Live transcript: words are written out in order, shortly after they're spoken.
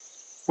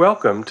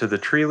Welcome to the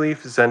Tree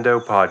Leaf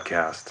Zendo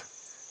podcast.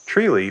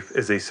 Tree Leaf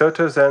is a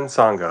Soto Zen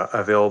Sangha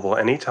available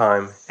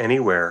anytime,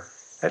 anywhere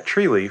at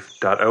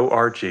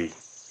treeleaf.org.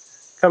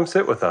 Come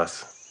sit with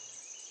us.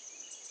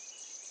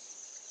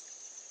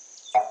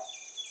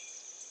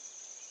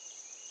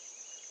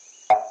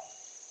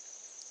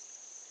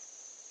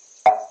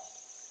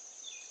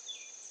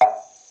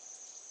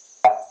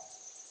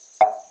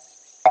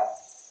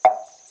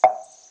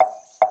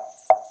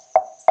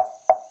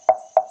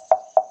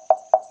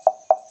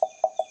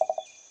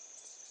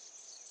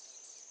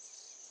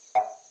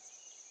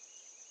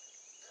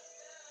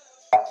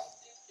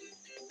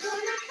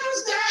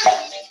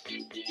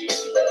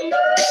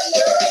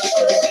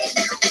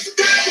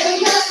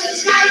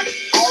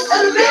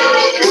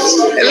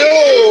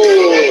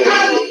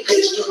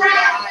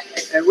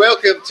 And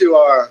welcome to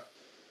our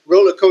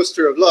roller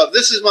coaster of love.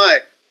 This is my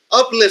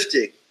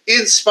uplifting,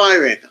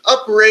 inspiring,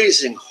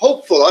 upraising,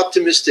 hopeful,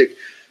 optimistic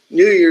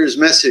New Year's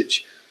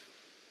message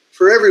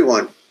for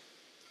everyone.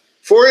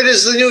 For it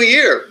is the new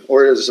year,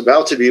 or it is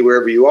about to be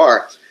wherever you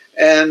are.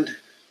 And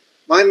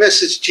my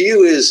message to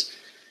you is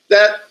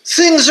that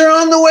things are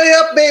on the way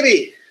up,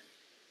 baby.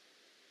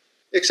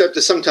 Except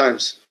that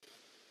sometimes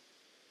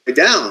way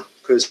down,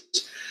 because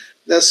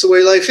that's the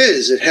way life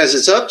is. It has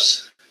its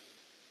ups.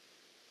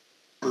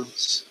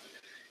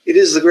 It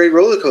is the great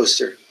roller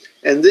coaster.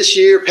 And this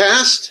year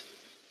past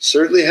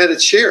certainly had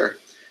its share.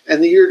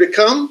 And the year to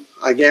come,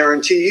 I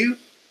guarantee you,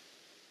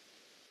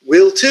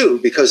 will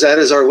too, because that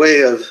is our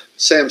way of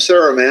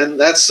samsara, man.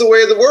 That's the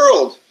way of the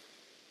world.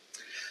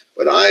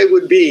 But I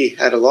would be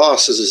at a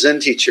loss as a Zen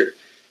teacher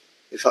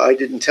if I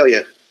didn't tell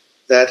you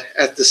that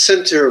at the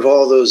center of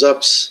all those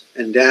ups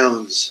and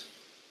downs,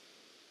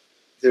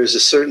 there's a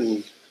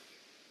certain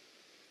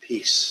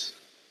peace.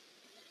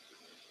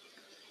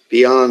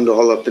 Beyond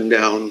all up and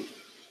down,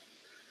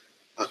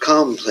 a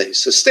calm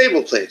place, a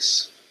stable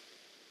place,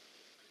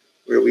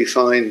 where we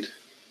find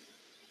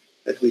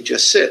that we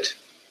just sit.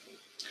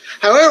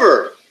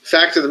 However,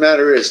 fact of the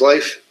matter is,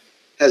 life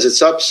has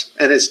its ups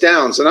and its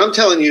downs. And I'm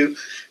telling you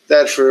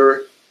that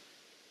for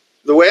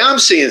the way I'm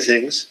seeing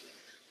things,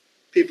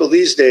 people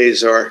these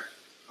days are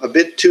a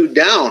bit too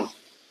down.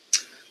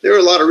 There are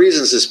a lot of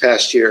reasons this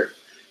past year,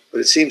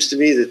 but it seems to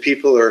me that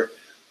people are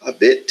a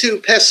bit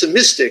too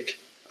pessimistic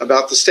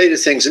about the state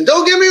of things. And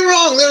don't get me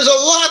wrong, there's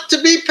a lot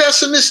to be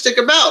pessimistic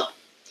about,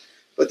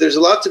 but there's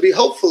a lot to be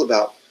hopeful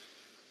about.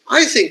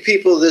 I think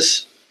people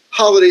this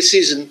holiday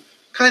season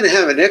kind of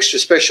have an extra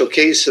special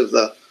case of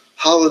the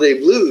holiday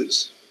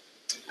blues.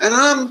 And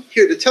I'm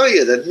here to tell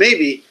you that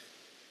maybe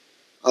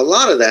a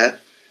lot of that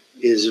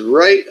is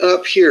right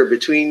up here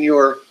between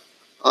your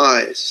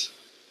eyes.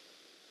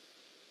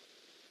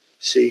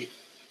 See,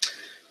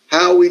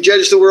 how we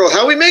judge the world,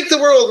 how we make the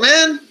world,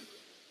 man,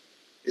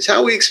 is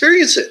how we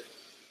experience it.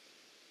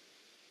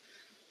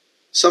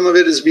 Some of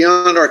it is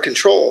beyond our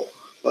control,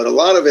 but a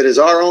lot of it is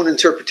our own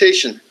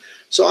interpretation.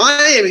 So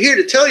I am here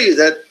to tell you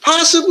that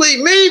possibly,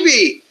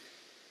 maybe,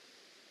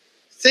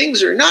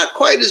 things are not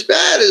quite as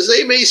bad as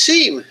they may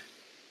seem.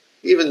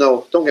 Even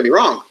though, don't get me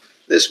wrong,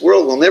 this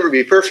world will never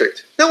be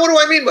perfect. Now, what do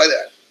I mean by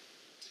that?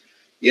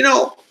 You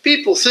know,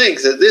 people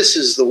think that this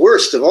is the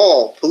worst of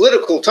all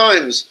political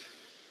times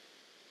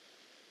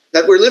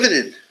that we're living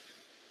in.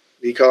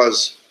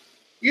 Because,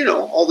 you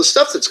know, all the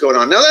stuff that's going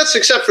on. Now, that's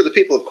except for the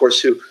people, of course,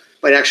 who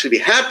might actually be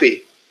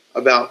happy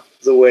about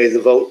the way the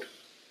vote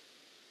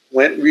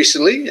went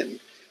recently and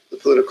the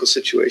political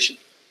situation.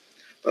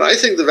 But I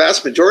think the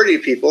vast majority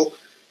of people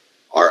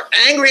are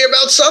angry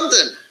about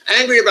something,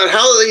 angry about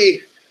how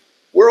the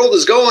world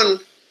is going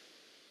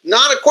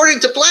not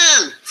according to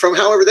plan from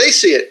however they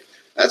see it.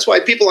 That's why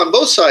people on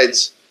both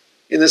sides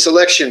in this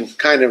election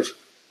kind of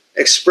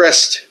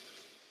expressed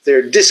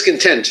their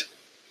discontent.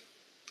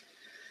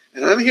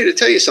 And I'm here to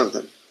tell you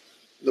something.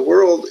 The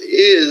world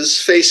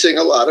is facing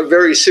a lot of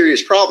very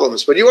serious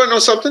problems. But you want to know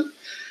something?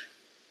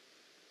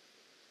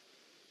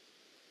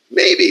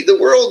 Maybe the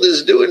world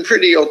is doing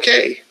pretty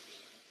okay.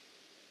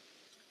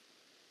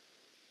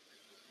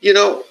 You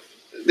know,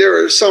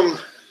 there are some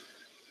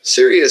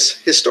serious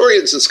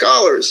historians and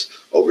scholars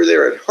over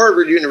there at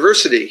Harvard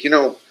University. You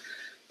know,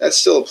 that's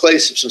still a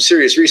place of some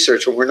serious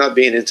research when we're not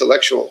being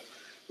intellectual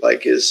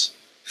like is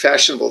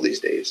fashionable these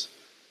days.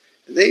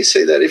 And they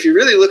say that if you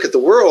really look at the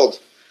world,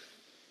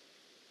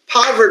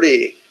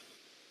 poverty,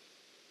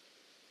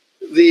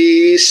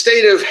 the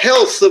state of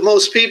health of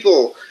most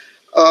people,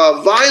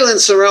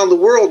 violence around the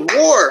world,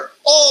 war,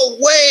 all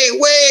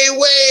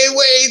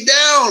way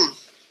down.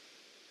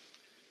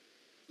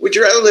 Would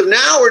you rather live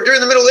now or during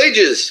the Middle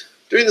Ages,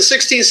 during the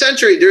 16th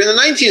century, during the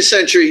 19th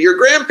century, your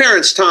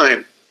grandparents'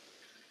 time?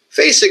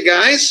 Face it,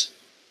 guys,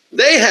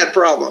 they had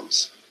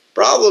problems.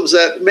 Problems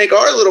that make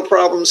our little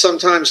problems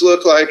sometimes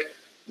look like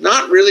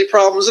not really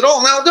problems at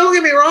all. Now, don't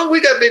get me wrong,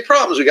 we got big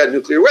problems. We got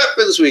nuclear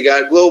weapons, we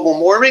got global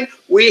warming.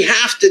 We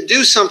have to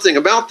do something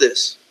about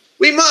this.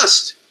 We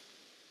must.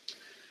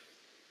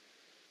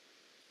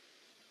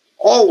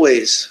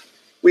 Always,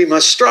 we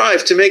must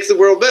strive to make the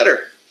world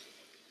better.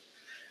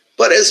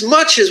 But as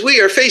much as we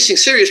are facing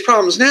serious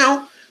problems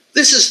now,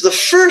 This is the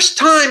first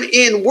time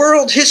in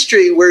world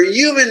history where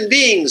human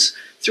beings,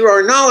 through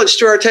our knowledge,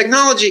 through our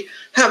technology,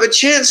 have a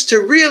chance to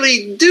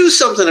really do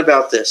something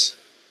about this.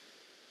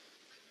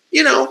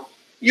 You know,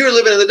 you're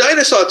living in the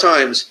dinosaur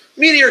times.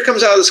 Meteor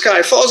comes out of the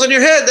sky, falls on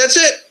your head, that's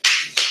it.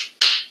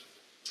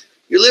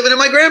 You're living in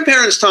my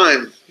grandparents'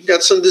 time. You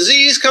got some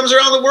disease, comes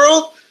around the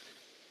world.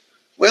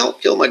 Well,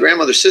 killed my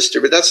grandmother's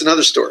sister, but that's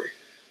another story.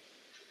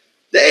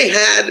 They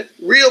had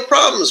real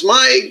problems.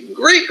 My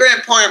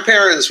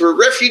great-grandparents were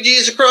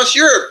refugees across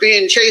Europe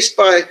being chased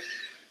by,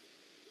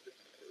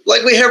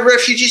 like we have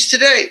refugees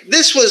today.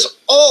 This was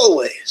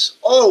always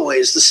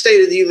the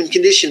state of the human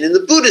condition. In the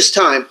Buddhist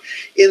time,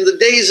 in the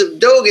days of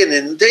Dogen,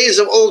 in the days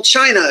of old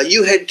China,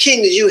 you had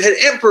kings, you had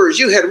emperors,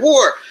 you had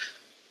war.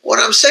 What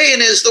I'm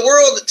saying is the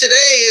world today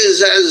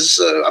is as,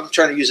 I'm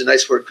trying to use a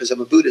nice word because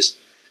I'm a Buddhist,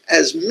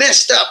 as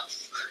messed up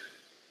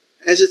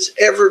as it's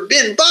ever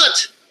been.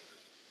 But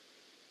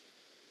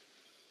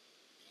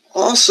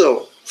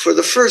also, for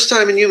the first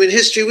time in human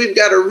history, we've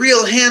got a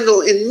real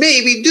handle in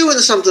maybe doing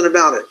something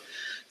about it.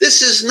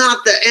 This is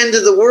not the end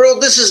of the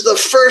world. This is the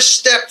first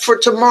step for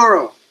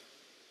tomorrow.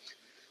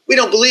 We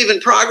don't believe in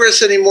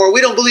progress anymore.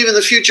 We don't believe in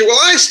the future. Well,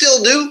 I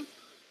still do.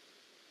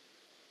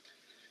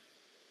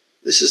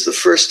 This is the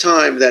first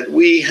time that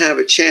we have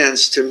a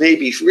chance to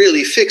maybe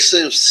really fix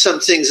some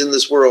things in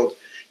this world.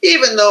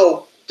 Even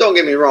though, don't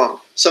get me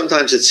wrong,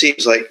 sometimes it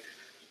seems like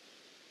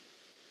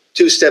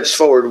 2 steps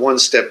forward, 1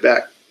 step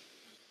back.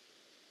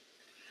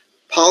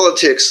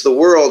 Politics, the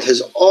world,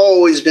 has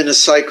always been a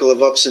cycle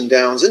of ups and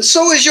downs, and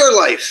so is your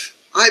life.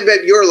 I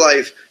bet your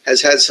life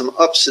has had some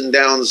ups and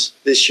downs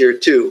this year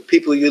too.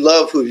 People you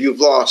love who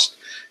you've lost.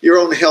 Your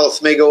own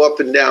health may go up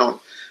and down.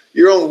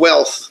 Your own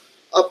wealth,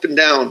 up and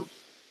down.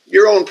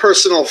 Your own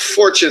personal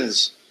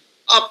fortunes,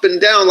 up and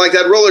down like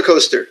that roller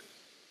coaster.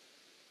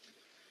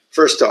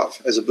 First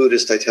off, as a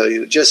Buddhist, I tell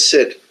you, just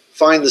sit,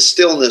 find the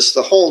stillness,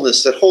 the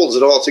wholeness that holds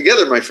it all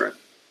together, my friend.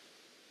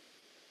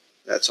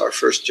 That's our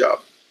first job.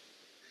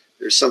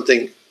 There's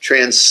something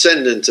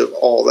transcendent of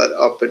all that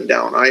up and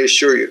down, I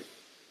assure you.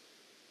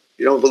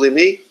 You don't believe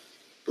me?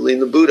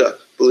 Believe the Buddha,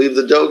 believe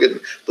the Dogen,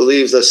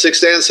 believe the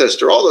sixth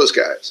ancestor, all those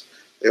guys.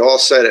 They all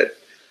said it.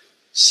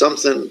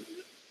 Something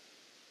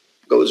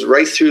goes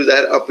right through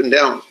that up and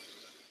down.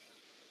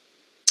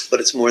 But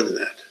it's more than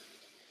that.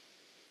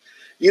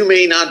 You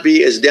may not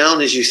be as down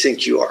as you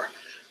think you are.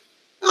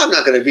 I'm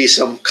not going to be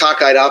some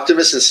cockeyed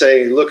optimist and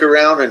say, look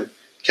around and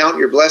count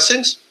your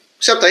blessings.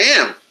 Except I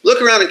am.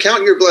 Look around and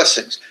count your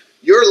blessings.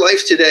 Your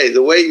life today,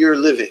 the way you're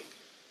living.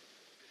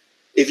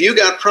 If you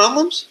got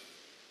problems,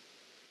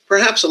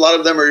 perhaps a lot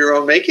of them are your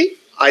own making.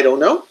 I don't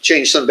know.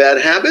 Change some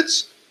bad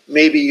habits.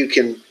 Maybe you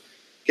can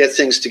get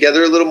things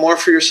together a little more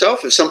for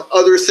yourself. If some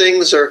other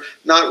things are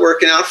not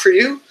working out for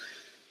you,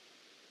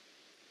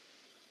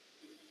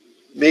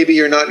 maybe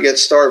you're not yet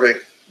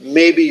starving.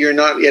 Maybe you're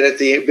not yet at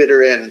the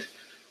bitter end.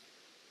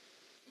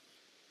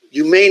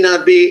 You may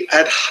not be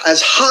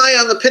as high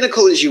on the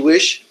pinnacle as you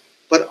wish,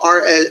 but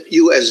are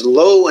you as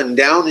low and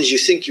down as you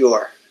think you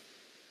are?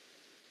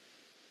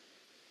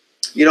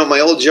 You know, my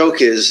old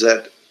joke is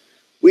that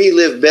we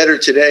live better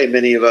today,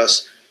 many of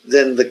us,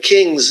 than the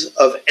kings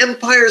of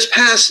empires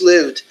past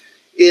lived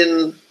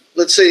in,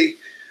 let's say,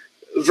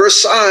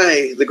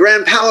 Versailles, the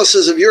grand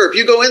palaces of Europe.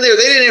 You go in there,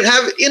 they didn't even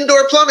have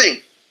indoor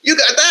plumbing. You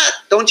got that,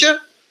 don't you?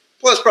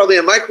 Plus probably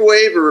a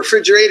microwave, a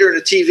refrigerator, and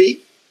a TV.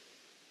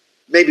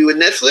 Maybe with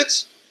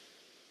Netflix.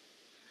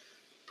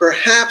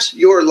 Perhaps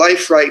your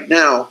life right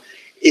now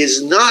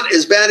is not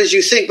as bad as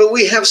you think, but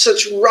we have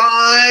such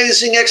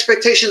rising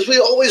expectations. We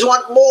always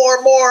want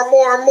more, more,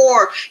 more,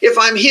 more. If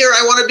I'm here,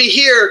 I want to be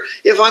here.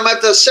 If I'm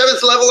at the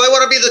 7th level, I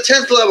want to be the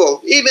 10th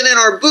level. Even in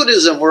our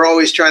Buddhism, we're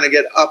always trying to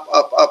get up,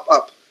 up, up,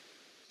 up.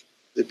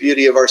 The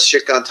beauty of our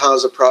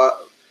Shikantaza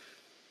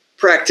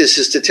practice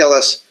is to tell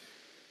us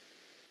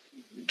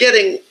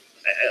getting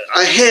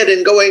ahead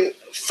and going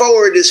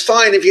forward is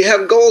fine. If you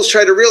have goals,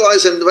 try to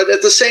realize them. But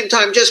at the same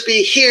time, just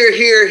be here,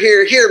 here,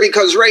 here, here,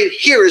 because right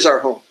here is our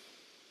home.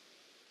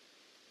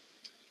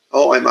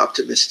 Oh, I'm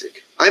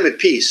optimistic. I'm at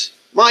peace.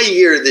 My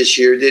year this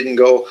year didn't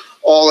go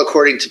all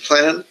according to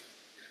plan.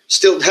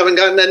 Still haven't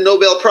gotten that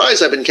Nobel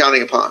Prize I've been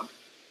counting upon.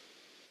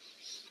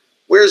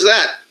 Where's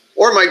that?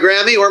 Or my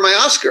Grammy or my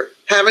Oscar.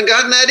 Haven't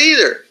gotten that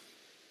either.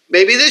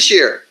 Maybe this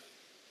year.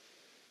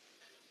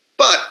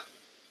 But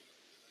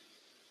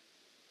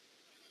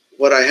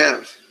what I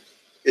have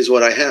is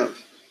what I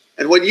have.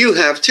 And what you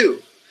have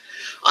too.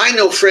 I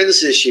know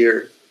friends this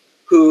year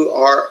who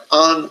are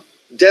on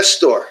death's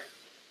door.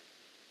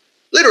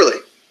 Literally.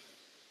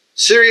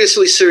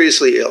 Seriously,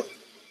 seriously ill.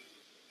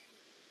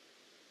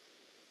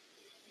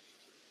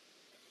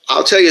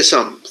 I'll tell you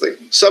something.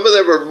 Some of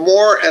them are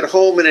more at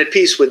home and at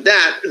peace with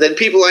that than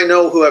people I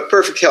know who have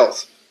perfect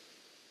health.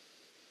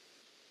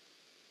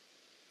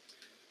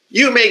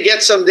 You may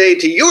get someday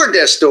to your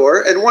death's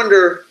door and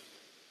wonder,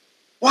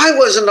 why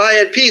wasn't I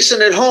at peace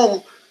and at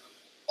home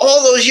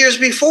all those years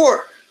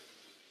before?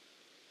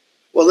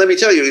 Well, let me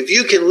tell you, if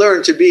you can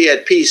learn to be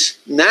at peace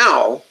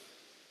now,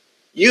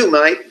 you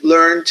might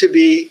learn to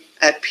be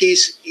at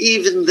peace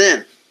even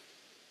then.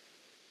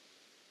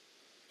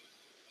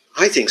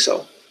 I think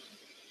so.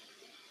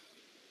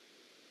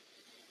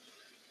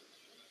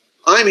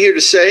 I'm here to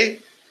say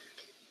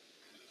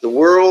the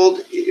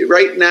world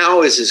right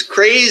now is as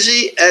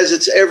crazy as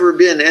it's ever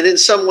been. And in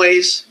some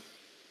ways,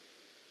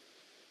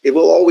 it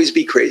will always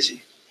be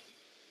crazy.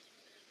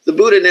 The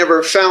Buddha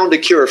never found a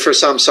cure for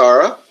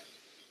samsara.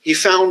 He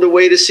found a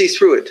way to see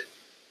through it.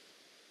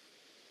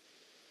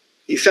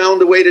 He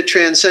found a way to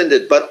transcend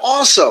it. But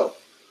also,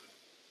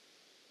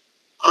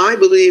 I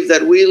believe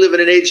that we live in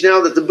an age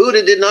now that the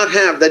Buddha did not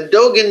have, that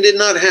Dogen did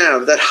not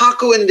have, that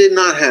Hakuin did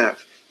not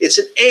have. It's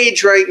an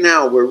age right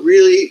now where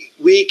really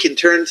we can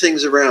turn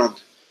things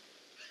around.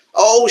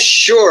 Oh,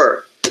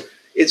 sure,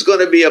 it's going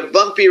to be a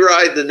bumpy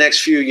ride the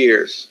next few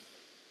years.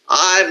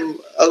 I'm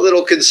a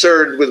little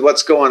concerned with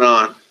what's going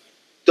on.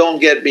 Don't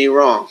get me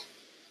wrong.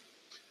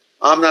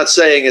 I'm not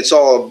saying it's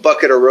all a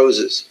bucket of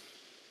roses,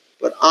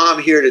 but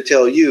I'm here to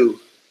tell you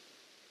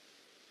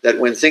that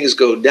when things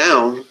go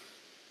down,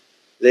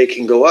 they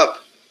can go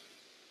up.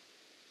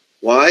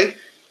 Why?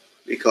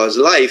 Because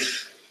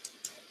life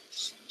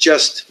is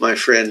just, my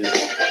friend.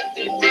 Say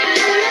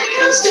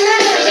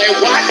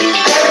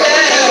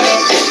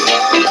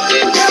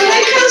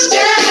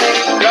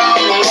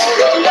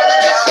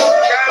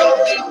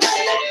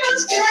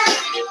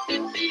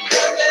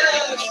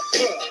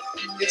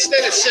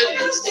Instead of sitting,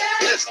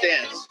 let's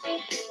dance.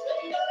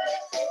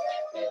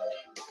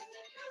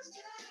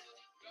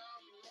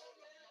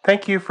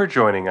 Thank you for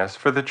joining us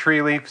for the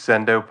Tree Leaf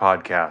Zendo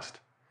podcast.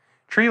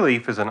 Tree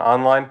Leaf is an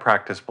online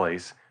practice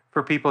place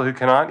for people who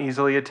cannot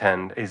easily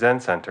attend a Zen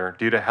center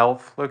due to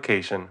health,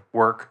 location,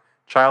 work,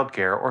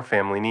 childcare, or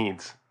family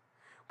needs.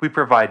 We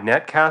provide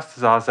netcast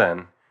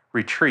zazen,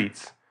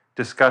 retreats,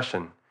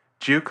 discussion,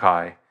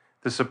 jukai,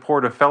 the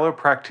support of fellow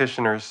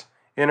practitioners,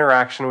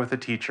 interaction with a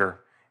teacher,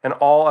 and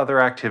all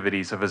other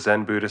activities of a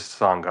Zen Buddhist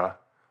Sangha,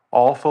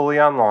 all fully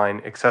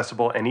online,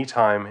 accessible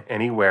anytime,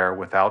 anywhere,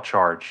 without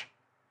charge.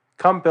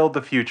 Come build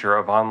the future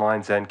of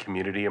online Zen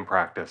community and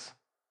practice.